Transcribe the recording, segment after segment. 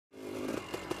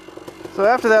So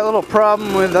after that little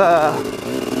problem with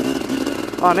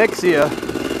Onyxia,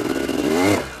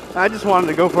 I just wanted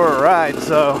to go for a ride,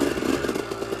 so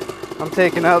I'm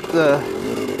taking out the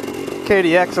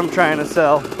KDX I'm trying to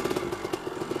sell.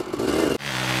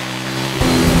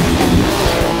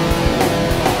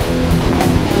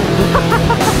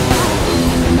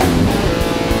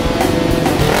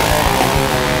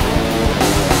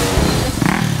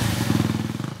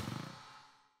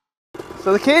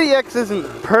 So the KDX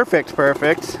isn't perfect.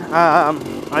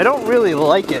 I don't really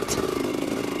like it.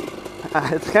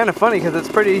 It's kind of funny because it's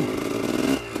pretty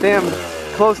damn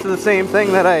close to the same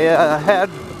thing that I had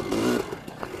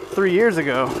 3 years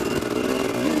ago,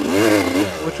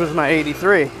 which was my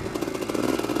 83.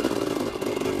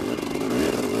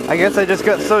 I guess I just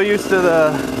got so used to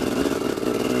the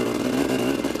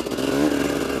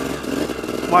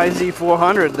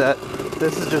YZ400 that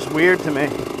this is just weird to me.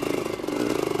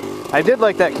 I did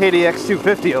like that KDX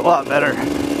 250 a lot better.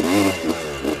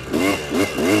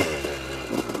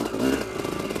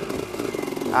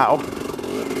 Ow.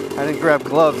 I didn't grab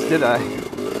gloves, did I?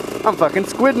 I'm fucking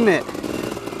squidding it.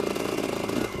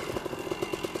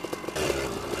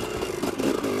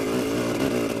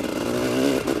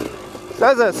 So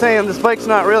as I was saying, this bike's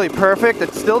not really perfect.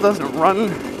 It still doesn't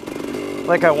run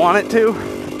like I want it to.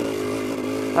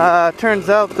 Turns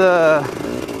out the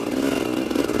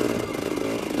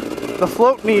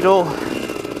float needle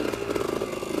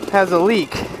has a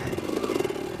leak.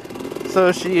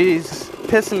 So she's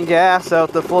pissing gas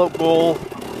out the float bowl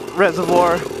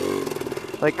reservoir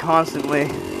like constantly.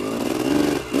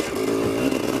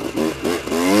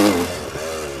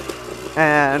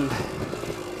 And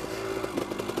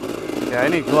yeah, I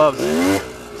need gloves.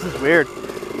 This is weird.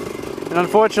 And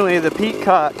unfortunately the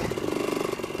petcock,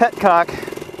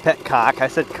 I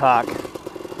said cock.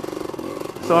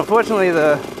 So unfortunately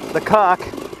the cock,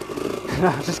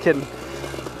 no, just kidding.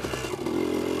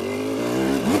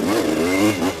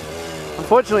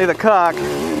 Unfortunately the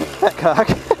petcock,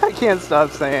 I can't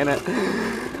stop saying it.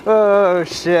 Oh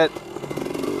shit.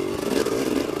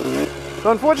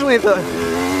 So unfortunately the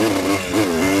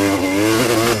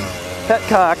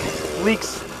petcock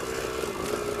leaks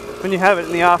when you have it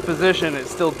in the off position. It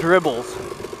still dribbles.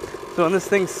 So when this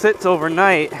thing sits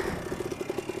overnight,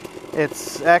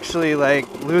 it's actually like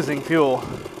losing fuel.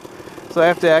 So I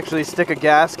have to actually stick a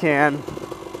gas can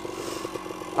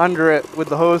under it with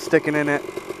the hose sticking in it,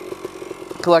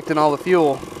 collecting all the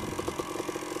fuel.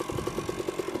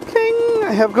 King!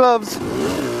 I have gloves.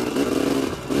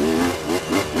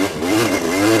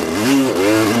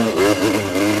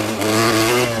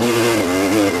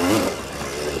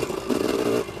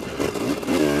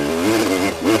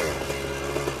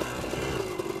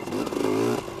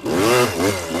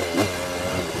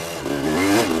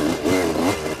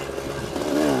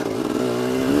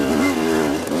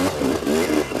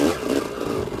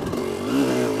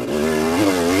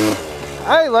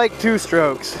 I like two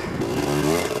strokes.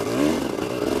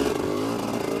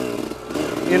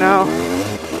 You know,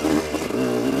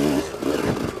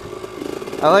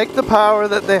 I like the power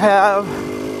that they have.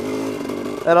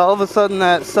 That all of a sudden,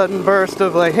 that sudden burst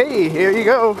of like, hey, here you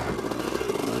go.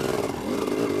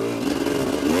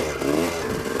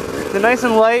 They're nice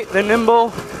and light, they're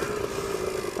nimble.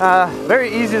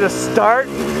 Very easy to start,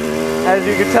 as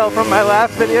you can tell from my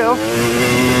last video.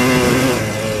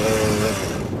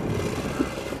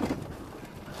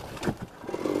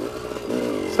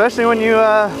 Especially when you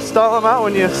stall them out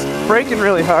when you're braking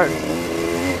really hard.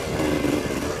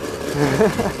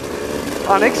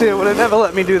 Onyxia would have never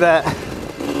let me do that.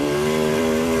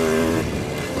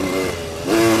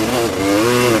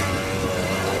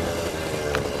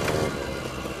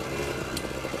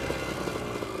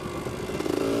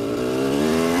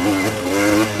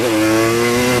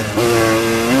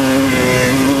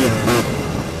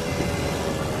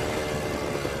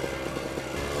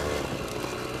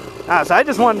 So I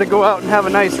just wanted to go out and have a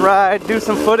nice ride, do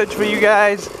some footage for you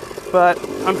guys, but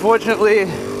unfortunately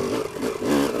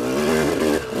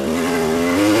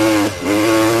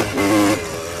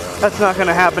that's not going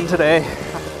to happen today.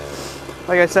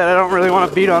 Like I said, I don't really want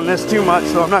to beat on this too much,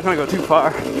 so I'm not going to go too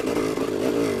far.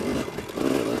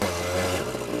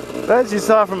 But as you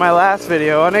saw from my last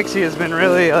video, Onyxia has been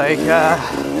really like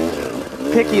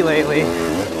picky lately.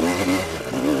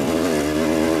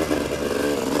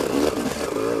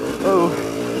 Oh,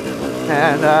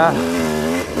 and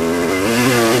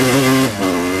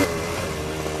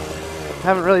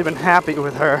haven't really been happy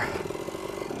with her.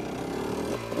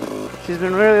 She's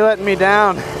been really letting me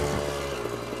down.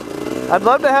 I'd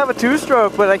love to have a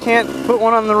two-stroke, but I can't put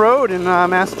one on the road in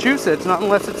Massachusetts, not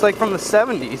unless it's like from the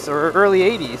 70s or early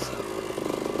 80s.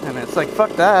 And it's like,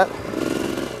 fuck that.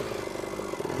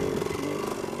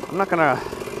 I'm not gonna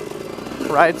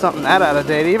ride something that out of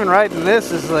date. Even riding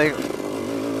this is like,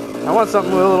 I want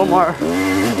something with a little more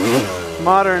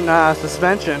modern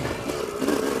suspension.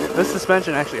 This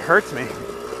suspension actually hurts me.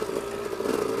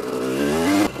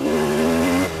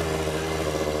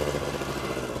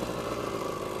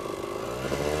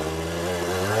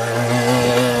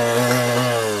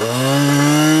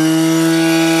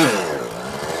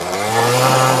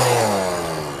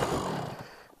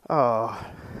 Oh,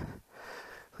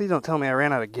 please don't tell me I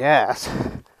ran out of gas.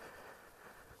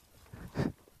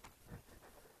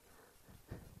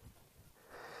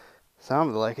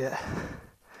 Sounded like it.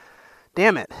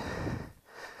 Damn it.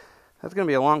 That's gonna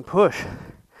be a long push.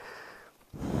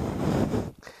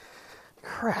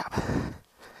 Crap.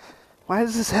 Why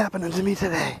is this happening to me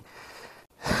today?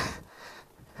 I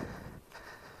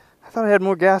thought I had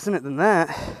more gas in it than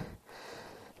that.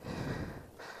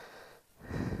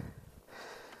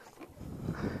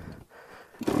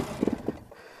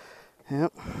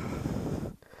 Yep.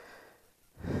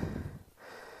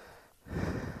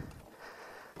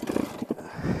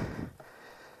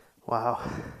 Wow.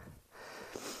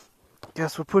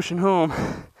 Guess we're pushing home.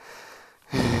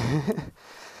 I'm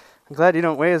glad you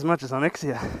don't weigh as much as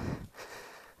Onyxia.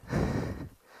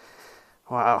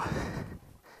 Wow.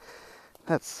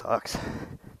 That sucks.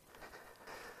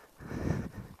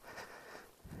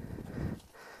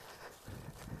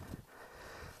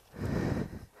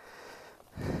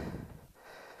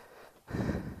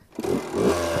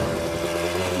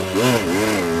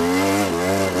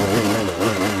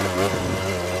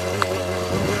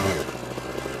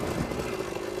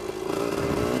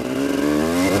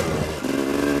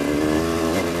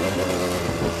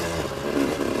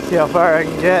 See how far I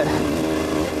can get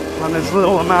on this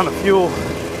little amount of fuel.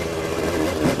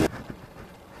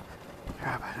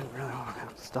 Crap, I didn't really want to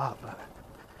have to stop, but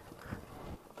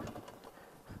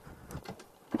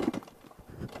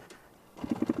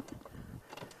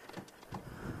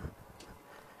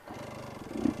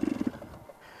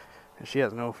she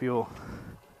has no fuel.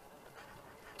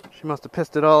 She must have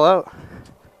pissed it all out.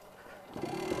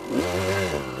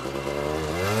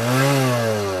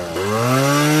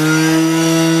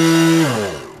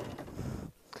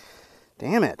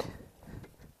 Damn it.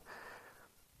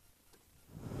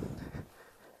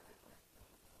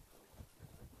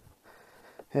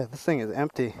 Yeah, this thing is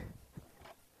empty.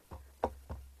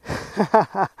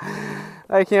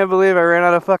 I can't believe I ran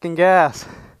out of fucking gas.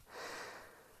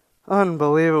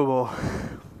 Unbelievable.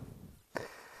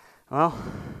 Well,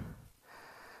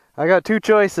 I got two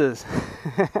choices.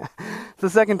 It's the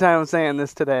second time I'm saying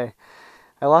this today.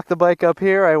 I lock the bike up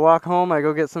here, I walk home, I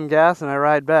go get some gas, and I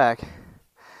ride back.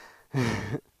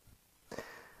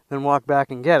 Then walk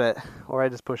back and get it, or I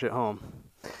just push it home.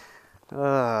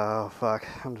 Oh, fuck.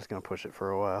 I'm just gonna push it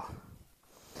for a while.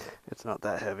 It's not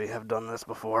that heavy. I've done this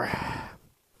before.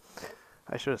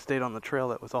 I should have stayed on the trail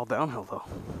that was all downhill, though.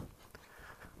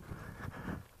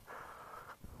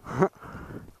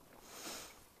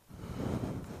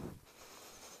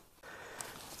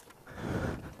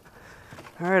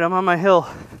 Alright, I'm on my hill.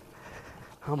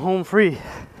 I'm home free.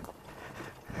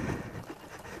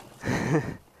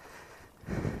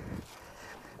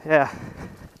 Yeah.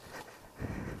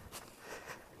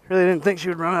 Really didn't think she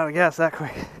would run out of gas that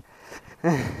quick.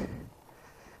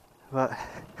 But,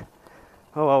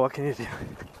 oh well, what can you do?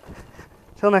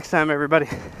 Till next time, everybody.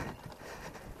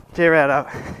 J-Rad out.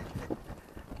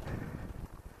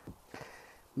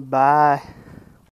 Bye.